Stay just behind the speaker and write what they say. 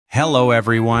Hello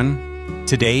everyone!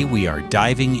 Today we are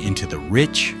diving into the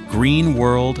rich, green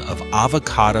world of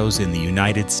avocados in the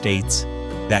United States,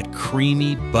 that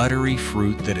creamy, buttery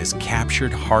fruit that has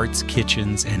captured hearts,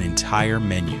 kitchens, and entire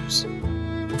menus.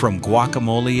 From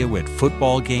guacamole at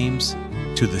football games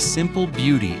to the simple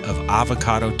beauty of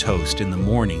avocado toast in the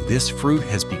morning, this fruit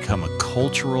has become a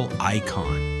cultural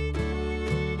icon.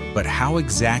 But how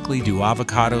exactly do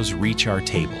avocados reach our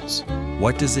tables?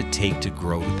 What does it take to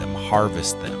grow them,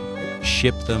 harvest them,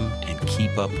 ship them, and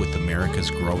keep up with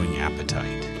America's growing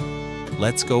appetite?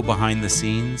 Let's go behind the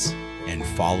scenes and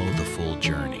follow the full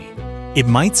journey. It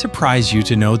might surprise you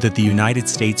to know that the United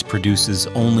States produces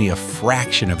only a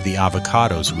fraction of the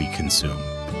avocados we consume.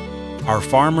 Our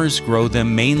farmers grow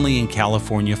them mainly in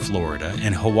California, Florida,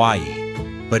 and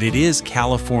Hawaii, but it is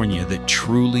California that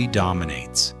truly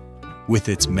dominates. With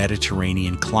its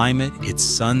Mediterranean climate, its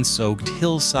sun-soaked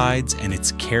hillsides, and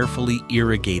its carefully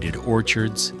irrigated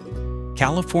orchards,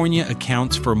 California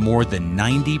accounts for more than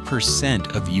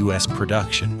 90% of U.S.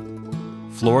 production.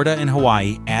 Florida and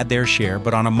Hawaii add their share,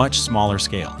 but on a much smaller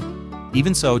scale.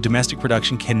 Even so, domestic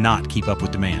production cannot keep up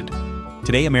with demand.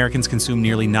 Today, Americans consume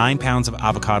nearly 9 pounds of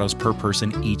avocados per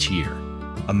person each year,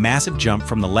 a massive jump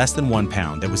from the less than 1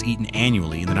 pound that was eaten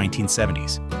annually in the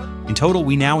 1970s. In total,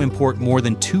 we now import more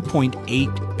than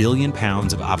 2.8 billion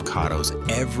pounds of avocados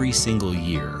every single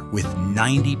year, with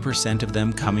 90% of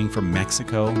them coming from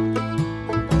Mexico.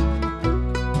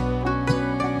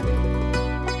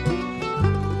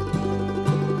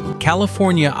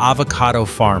 California avocado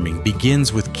farming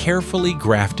begins with carefully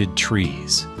grafted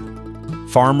trees.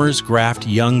 Farmers graft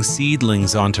young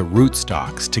seedlings onto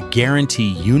rootstocks to guarantee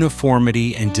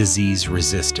uniformity and disease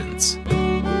resistance.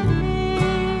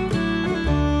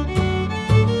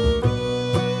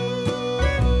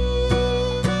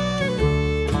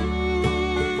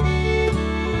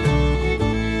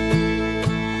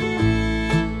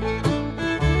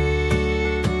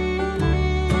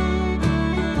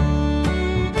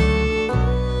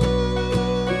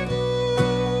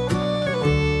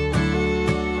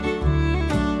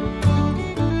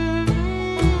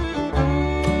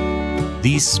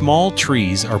 These small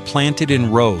trees are planted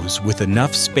in rows with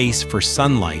enough space for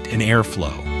sunlight and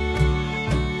airflow.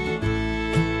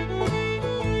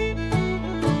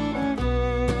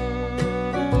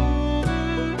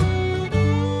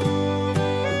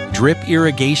 Drip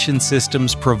irrigation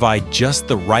systems provide just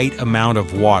the right amount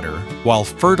of water, while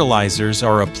fertilizers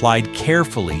are applied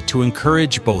carefully to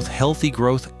encourage both healthy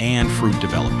growth and fruit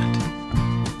development.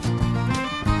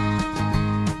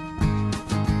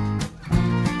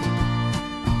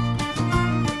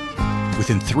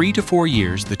 Within 3 to 4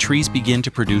 years, the trees begin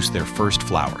to produce their first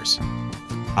flowers.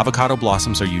 Avocado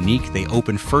blossoms are unique. They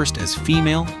open first as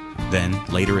female, then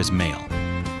later as male,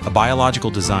 a biological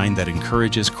design that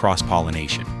encourages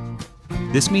cross-pollination.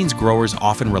 This means growers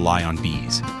often rely on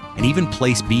bees, and even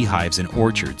place beehives in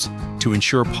orchards to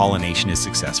ensure pollination is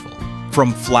successful.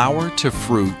 From flower to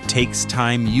fruit takes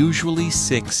time, usually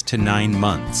 6 to 9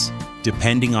 months,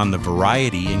 depending on the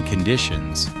variety and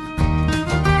conditions.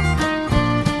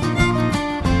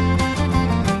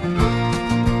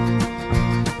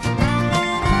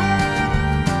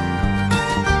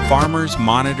 Farmers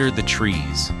monitor the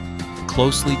trees,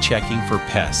 closely checking for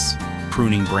pests,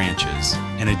 pruning branches,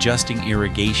 and adjusting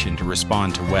irrigation to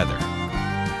respond to weather.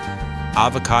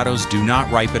 Avocados do not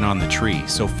ripen on the tree,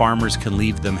 so farmers can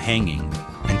leave them hanging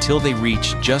until they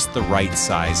reach just the right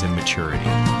size and maturity.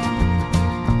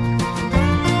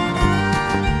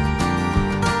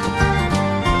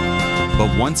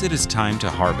 But once it is time to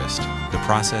harvest, the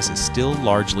process is still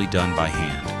largely done by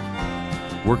hand.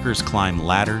 Workers climb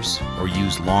ladders or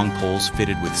use long poles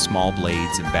fitted with small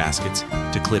blades and baskets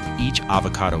to clip each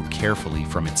avocado carefully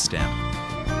from its stem.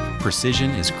 Precision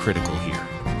is critical here.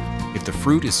 If the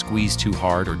fruit is squeezed too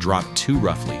hard or dropped too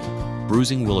roughly,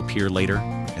 bruising will appear later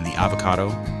and the avocado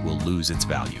will lose its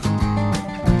value.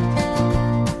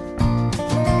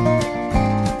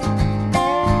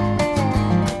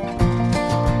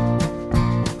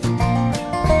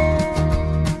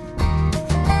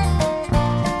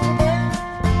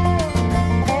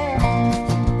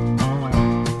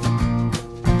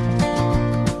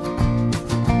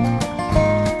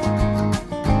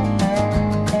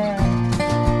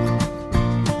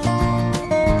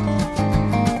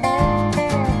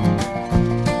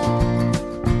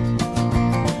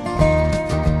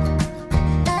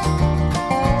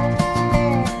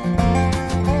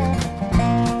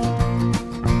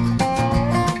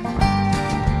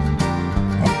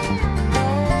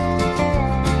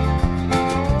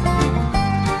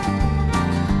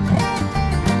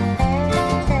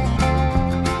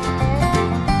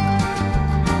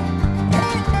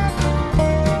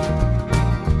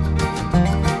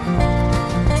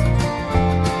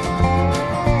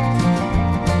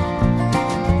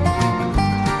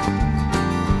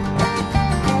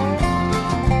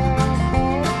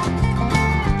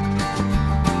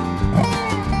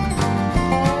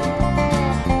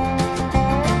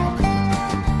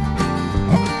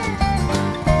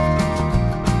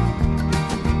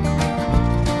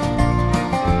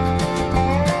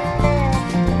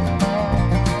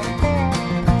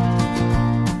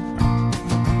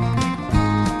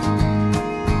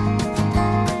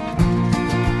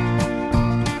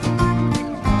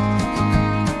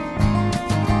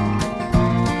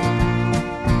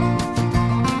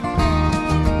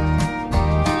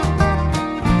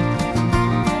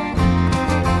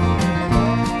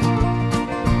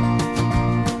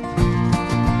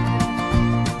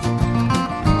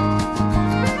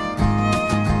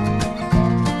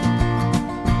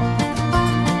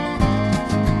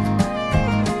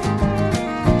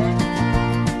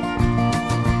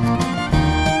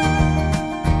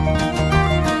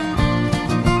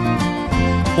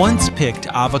 Once picked,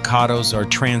 avocados are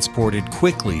transported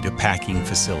quickly to packing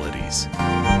facilities.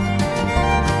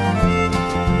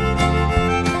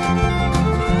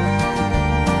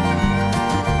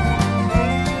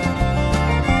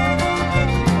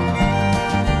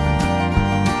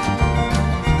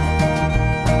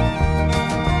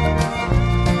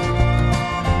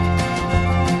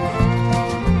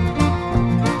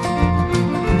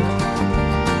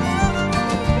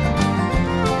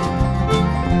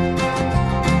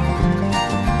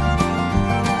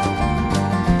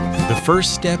 The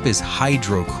first step is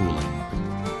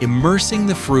hydrocooling, immersing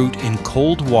the fruit in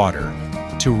cold water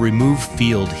to remove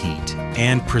field heat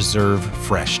and preserve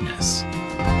freshness.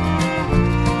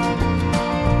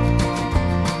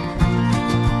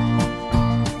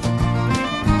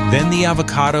 Then the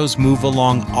avocados move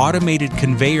along automated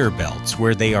conveyor belts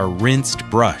where they are rinsed,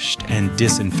 brushed, and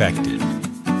disinfected.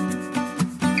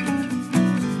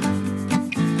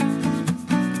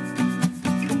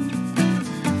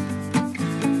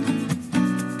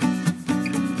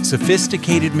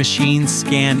 Sophisticated machines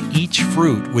scan each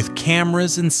fruit with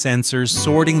cameras and sensors,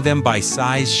 sorting them by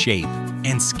size, shape,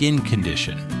 and skin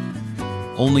condition.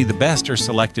 Only the best are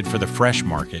selected for the fresh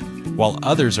market, while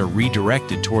others are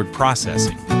redirected toward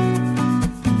processing.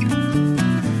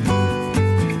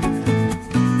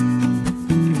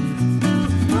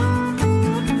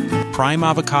 Prime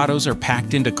avocados are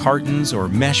packed into cartons or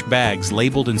mesh bags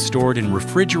labeled and stored in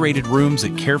refrigerated rooms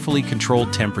at carefully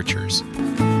controlled temperatures.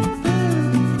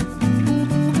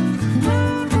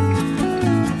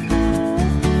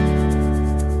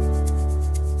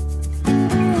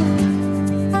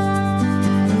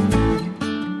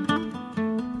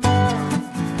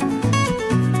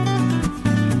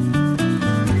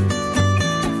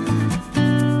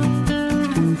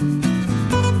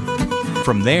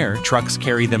 From there, trucks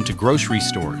carry them to grocery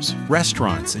stores,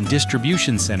 restaurants, and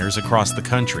distribution centers across the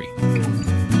country.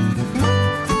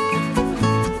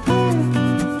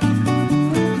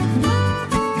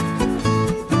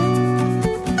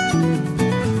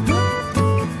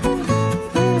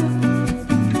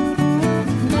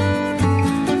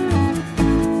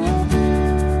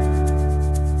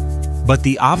 But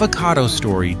the avocado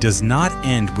story does not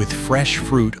end with fresh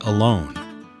fruit alone.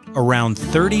 Around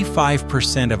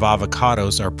 35% of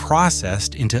avocados are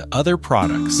processed into other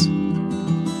products.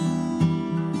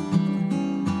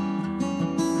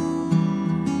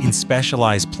 In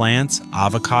specialized plants,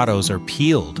 avocados are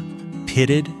peeled,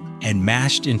 pitted, and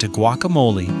mashed into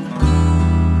guacamole,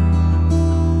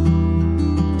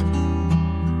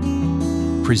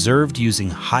 preserved using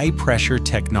high-pressure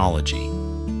technology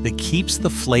that keeps the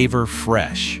flavor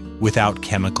fresh without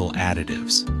chemical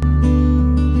additives.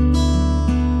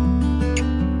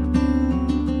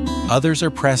 Others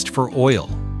are pressed for oil,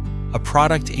 a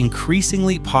product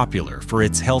increasingly popular for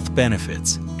its health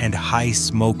benefits and high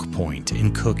smoke point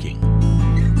in cooking.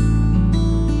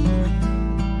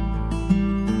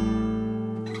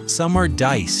 Some are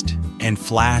diced and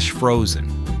flash frozen,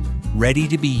 ready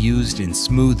to be used in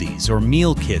smoothies or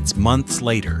meal kits months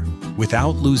later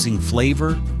without losing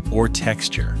flavor or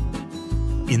texture.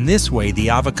 In this way, the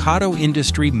avocado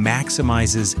industry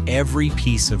maximizes every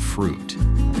piece of fruit.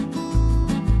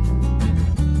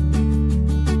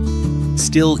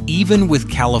 Still, even with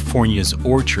California's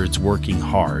orchards working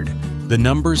hard, the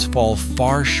numbers fall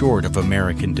far short of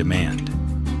American demand.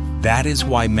 That is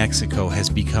why Mexico has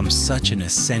become such an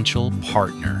essential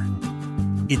partner.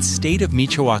 Its state of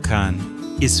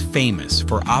Michoacan is famous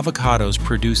for avocados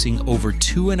producing over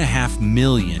 2.5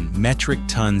 million metric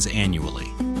tons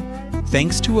annually.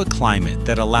 Thanks to a climate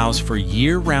that allows for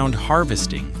year-round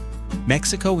harvesting,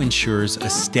 Mexico ensures a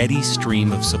steady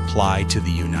stream of supply to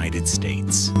the United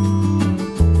States.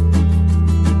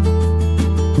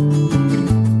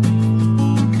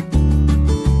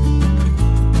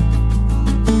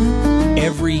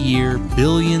 Every year,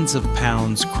 billions of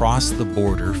pounds cross the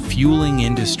border, fueling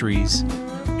industries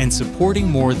and supporting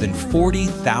more than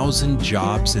 40,000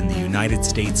 jobs in the United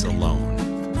States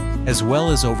alone, as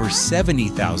well as over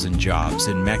 70,000 jobs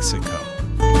in Mexico.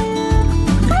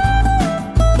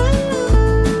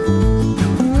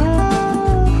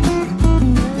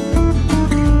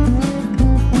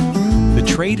 The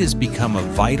trade has become a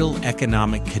vital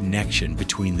economic connection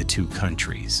between the two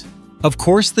countries. Of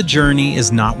course, the journey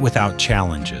is not without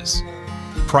challenges.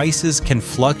 Prices can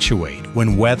fluctuate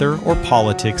when weather or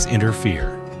politics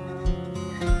interfere.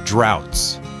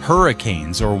 Droughts,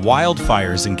 hurricanes, or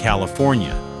wildfires in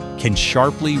California can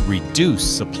sharply reduce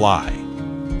supply.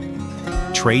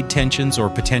 Trade tensions or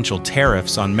potential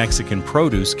tariffs on Mexican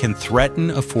produce can threaten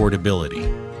affordability.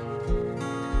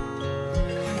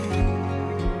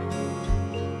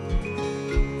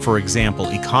 For example,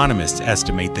 economists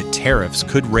estimate that tariffs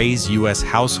could raise U.S.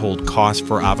 household costs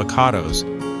for avocados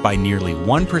by nearly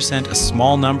 1%, a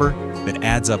small number that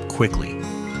adds up quickly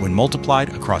when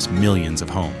multiplied across millions of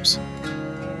homes.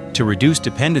 To reduce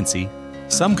dependency,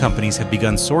 some companies have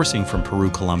begun sourcing from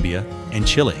Peru, Colombia, and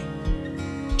Chile.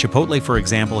 Chipotle, for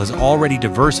example, has already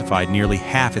diversified nearly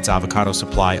half its avocado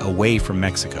supply away from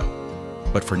Mexico.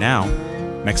 But for now,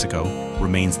 Mexico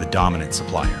remains the dominant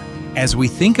supplier. As we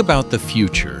think about the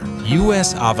future,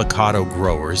 U.S. avocado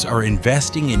growers are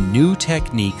investing in new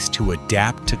techniques to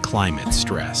adapt to climate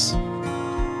stress.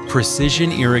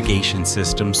 Precision irrigation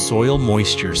systems, soil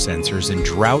moisture sensors, and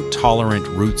drought-tolerant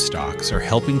rootstocks are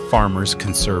helping farmers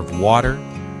conserve water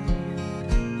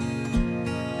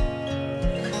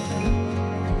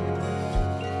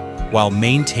while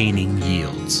maintaining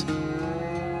yields.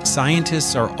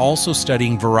 Scientists are also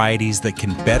studying varieties that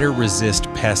can better resist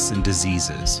pests and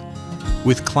diseases.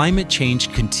 With climate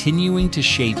change continuing to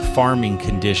shape farming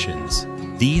conditions,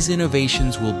 these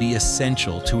innovations will be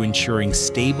essential to ensuring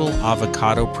stable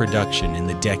avocado production in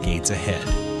the decades ahead.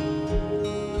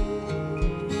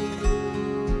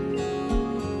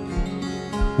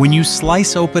 When you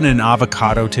slice open an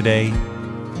avocado today,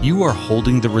 you are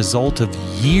holding the result of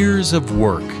years of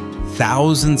work,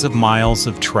 thousands of miles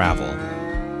of travel,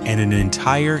 and an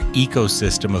entire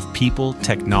ecosystem of people,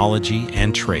 technology,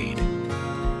 and trade.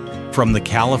 From the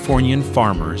Californian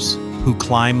farmers who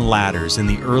climb ladders in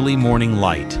the early morning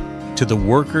light, to the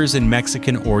workers in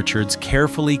Mexican orchards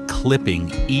carefully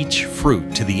clipping each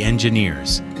fruit, to the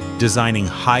engineers designing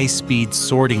high-speed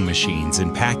sorting machines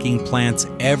and packing plants,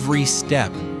 every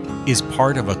step is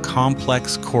part of a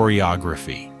complex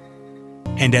choreography.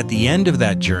 And at the end of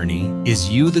that journey is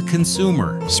you, the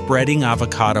consumer, spreading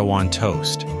avocado on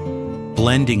toast,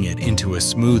 blending it into a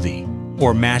smoothie,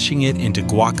 or mashing it into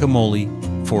guacamole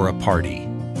for a party.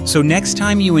 So next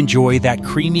time you enjoy that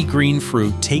creamy green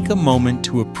fruit, take a moment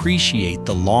to appreciate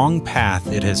the long path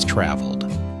it has traveled.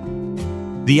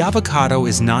 The avocado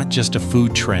is not just a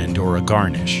food trend or a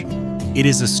garnish. It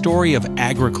is a story of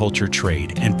agriculture,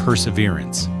 trade, and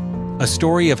perseverance. A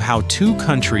story of how two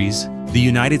countries, the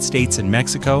United States and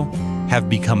Mexico, have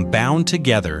become bound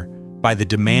together by the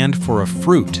demand for a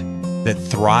fruit that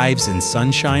thrives in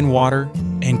sunshine, water,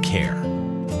 and care.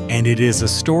 And it is a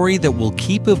story that will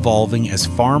keep evolving as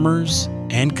farmers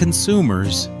and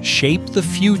consumers shape the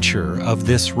future of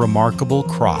this remarkable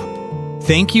crop.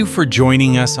 Thank you for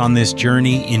joining us on this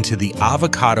journey into the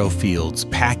avocado fields,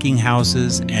 packing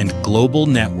houses, and global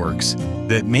networks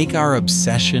that make our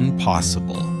obsession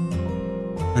possible.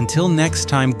 Until next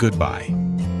time, goodbye.